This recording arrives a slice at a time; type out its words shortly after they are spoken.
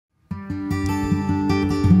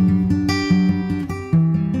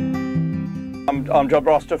I'm John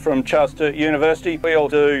Broster from Sturt University. We all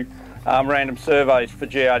do random surveys for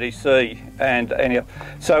GRDC and any.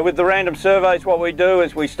 So with the random surveys, what we do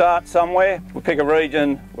is we start somewhere. We pick a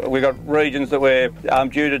region. We've got regions that we're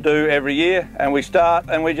due to do every year, and we start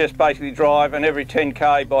and we just basically drive, and every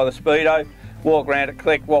 10k by the speedo, walk around to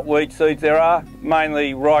collect what weed seeds there are,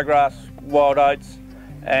 mainly ryegrass, wild oats,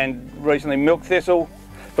 and recently milk thistle.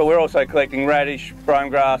 But we're also collecting radish, brome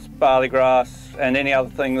grass, barley grass, and any other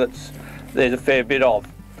thing there's a fair bit of.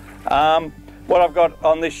 What I've got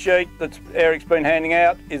on this sheet that Eric's been handing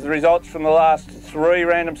out is the results from the last 3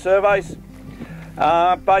 random surveys.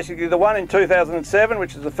 Basically the one in 2007,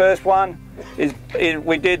 which is the first one,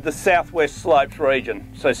 we did the southwest slopes region.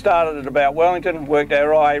 So started at about Wellington, worked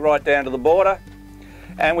our way right down to the border,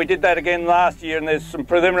 and we did that again last year, and there's some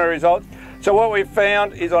preliminary results. So what we've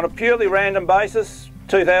found is, on a purely random basis,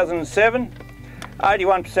 2007,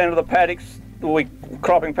 81% of the paddocks,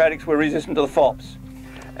 cropping paddocks, were resistant to the fops.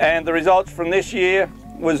 And the results from this year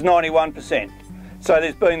was 91%. So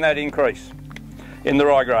there's been that increase in the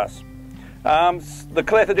ryegrass. The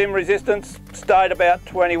clethodim resistance stayed about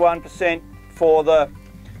 21% for the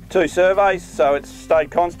 2 surveys, so it's stayed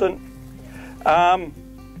constant. The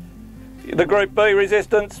group B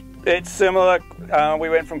resistance, it's similar. We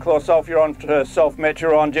went from chlorsulfuron to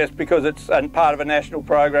sulfametron just because it's part of a national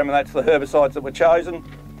program, and that's the herbicides that were chosen.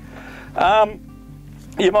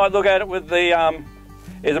 You might look at it with the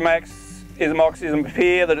Isomox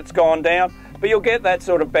appear that it's gone down, but you'll get that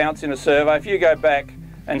sort of bounce in a survey. If you go back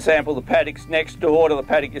and sample the paddocks next door to the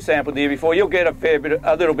paddock you sampled the year before, you'll get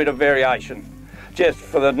a little bit of variation, just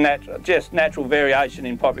for the natural variation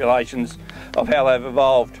in populations of how they've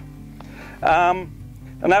evolved.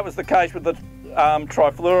 And that was the case with the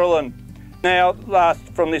trifluoralin. Now,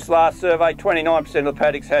 from this last survey, 29% of the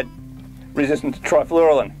paddocks had resistance to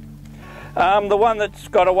trifluoralin. The one that's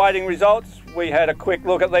got awaiting results, we had a quick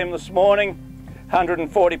look at them this morning.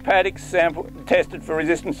 140 paddocks tested for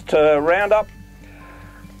resistance to Roundup.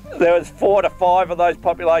 There was 4 to 5 of those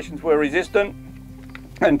populations were resistant,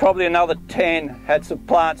 and probably another 10 had some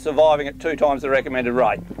plants surviving at 2 times the recommended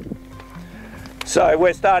rate. So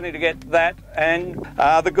we're starting to get that, and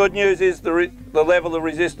the good news is the level of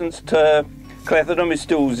resistance to clethodim is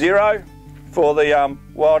still 0 for the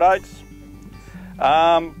wild oats.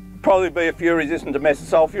 Probably be a few resistant to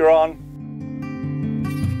mesosulfuron,